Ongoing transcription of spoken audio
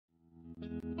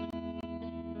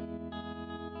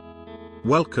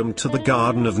Welcome to the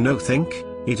Garden of Nothink.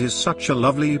 It is such a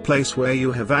lovely place where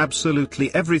you have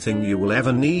absolutely everything you will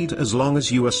ever need as long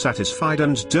as you are satisfied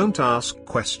and don't ask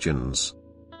questions.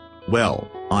 Well,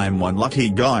 I'm one lucky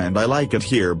guy and I like it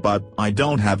here, but I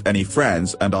don't have any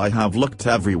friends and I have looked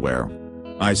everywhere.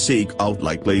 I seek out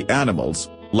likely animals,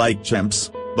 like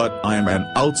chimps, but I'm an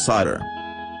outsider.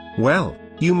 Well,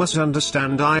 you must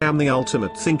understand I am the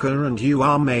ultimate thinker and you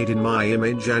are made in my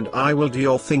image and I will do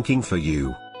your thinking for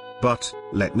you. But,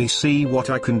 let me see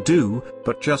what I can do,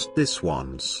 but just this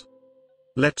once.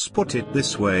 Let's put it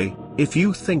this way, if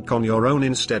you think on your own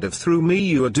instead of through me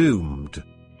you are doomed.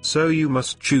 So you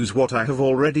must choose what I have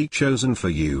already chosen for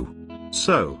you.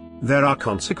 So, there are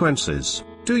consequences,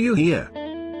 do you hear?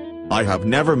 I have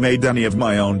never made any of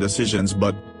my own decisions,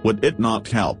 but would it not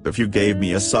help if you gave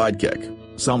me a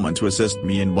sidekick, someone to assist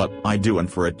me in what I do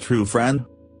and for a true friend?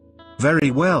 Very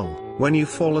well. When you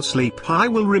fall asleep I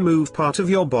will remove part of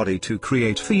your body to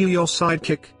create for you your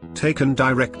sidekick, taken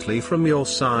directly from your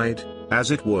side, as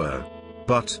it were.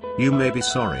 But, you may be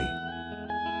sorry.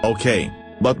 Okay,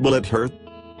 but will it hurt?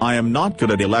 I am not good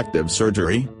at elective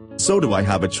surgery, so do I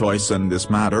have a choice in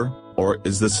this matter, or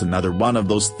is this another one of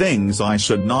those things I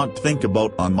should not think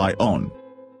about on my own?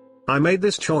 I made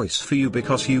this choice for you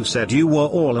because you said you were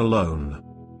all alone.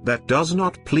 That does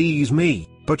not please me.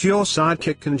 But your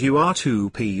sidekick and you are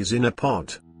two peas in a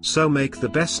pod, so make the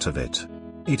best of it.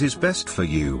 It is best for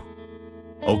you.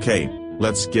 Okay,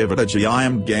 let's give it a G. I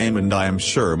am game and I am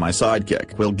sure my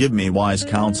sidekick will give me wise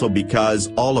counsel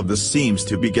because all of this seems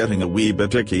to be getting a wee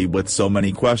bit tricky with so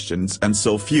many questions and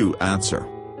so few answer.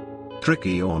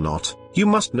 Tricky or not, you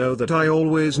must know that I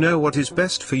always know what is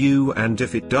best for you, and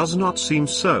if it does not seem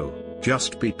so,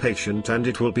 just be patient and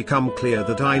it will become clear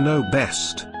that I know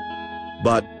best.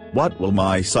 But, what will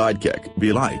my sidekick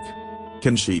be like?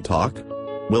 Can she talk?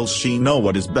 Will she know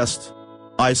what is best?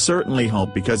 I certainly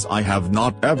hope, because I have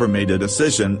not ever made a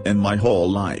decision in my whole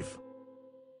life.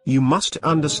 You must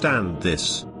understand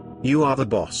this. You are the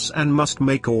boss and must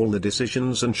make all the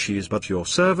decisions, and she is but your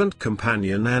servant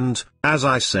companion and, as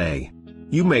I say,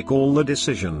 you make all the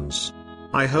decisions.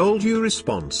 I hold you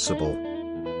responsible.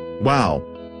 Wow.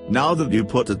 Now that you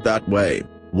put it that way,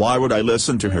 why would I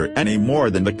listen to her any more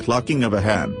than the clucking of a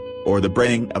hen, or the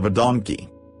braying of a donkey?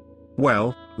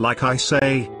 Well, like I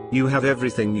say, you have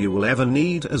everything you will ever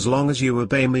need as long as you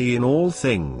obey me in all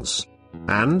things.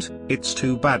 And, it's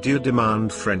too bad you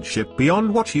demand friendship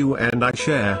beyond what you and I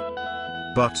share.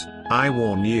 But, I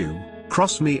warn you,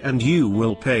 cross me and you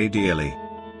will pay dearly.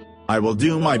 I will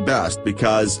do my best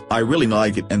because I really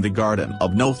like it in the Garden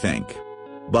of Nothink.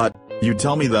 But, you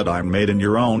tell me that I'm made in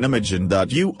your own image and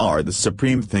that you are the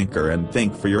supreme thinker and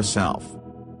think for yourself.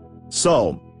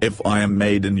 So, if I am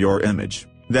made in your image,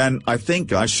 then I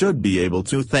think I should be able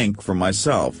to think for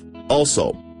myself,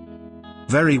 also.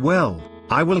 Very well,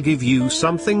 I will give you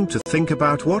something to think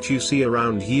about what you see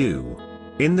around you.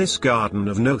 In this Garden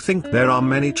of Nothink there are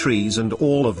many trees and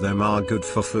all of them are good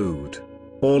for food.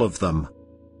 All of them.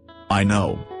 I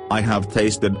know, I have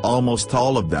tasted almost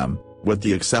all of them, with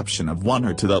the exception of one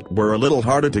or two that were a little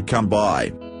harder to come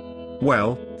by.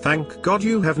 Well, thank God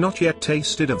you have not yet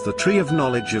tasted of the tree of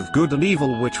knowledge of good and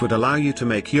evil, which would allow you to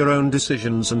make your own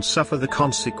decisions and suffer the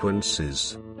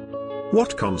consequences.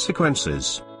 What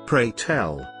consequences, pray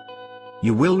tell?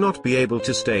 You will not be able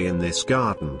to stay in this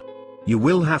garden. You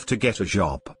will have to get a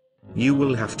job. You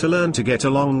will have to learn to get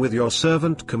along with your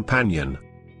servant companion.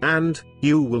 And,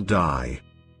 you will die.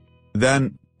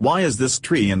 Then, why is this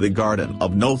tree in the Garden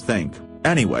of Nothink,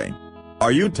 anyway?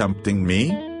 Are you tempting me?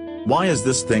 Why is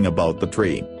this thing about the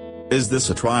tree? Is this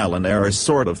a trial and error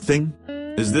sort of thing?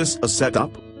 Is this a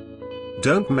setup?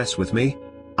 Don't mess with me.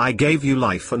 I gave you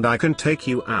life and I can take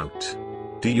you out.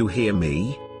 Do you hear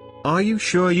me? Are you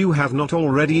sure you have not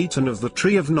already eaten of the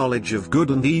tree of knowledge of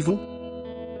good and evil?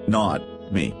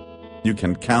 Not me. You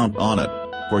can count on it,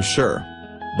 for sure.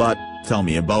 But, tell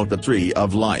me about the tree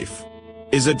of life.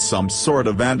 Is it some sort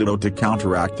of antidote to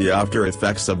counteract the after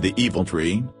effects of the evil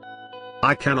tree?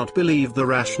 I cannot believe the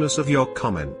rashness of your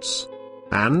comments.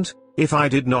 And, if I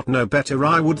did not know better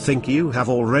I would think you have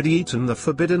already eaten the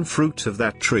forbidden fruit of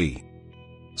that tree.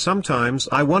 Sometimes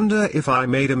I wonder if I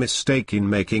made a mistake in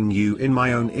making you in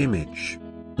my own image.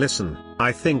 Listen,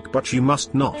 I think, but you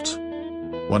must not.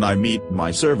 When I meet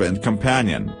my servant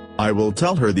companion, I will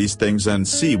tell her these things and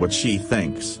see what she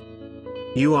thinks.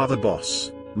 You are the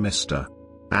boss, mister.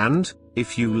 And,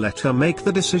 if you let her make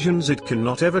the decisions it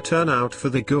cannot ever turn out for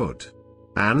the good.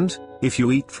 And, if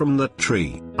you eat from that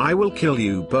tree, I will kill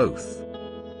you both.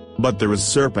 But there is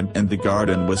serpent in the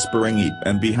garden whispering eat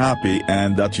and be happy,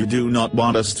 and that you do not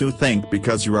want us to think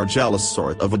because you are jealous,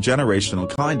 sort of a generational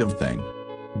kind of thing.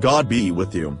 God be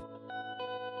with you.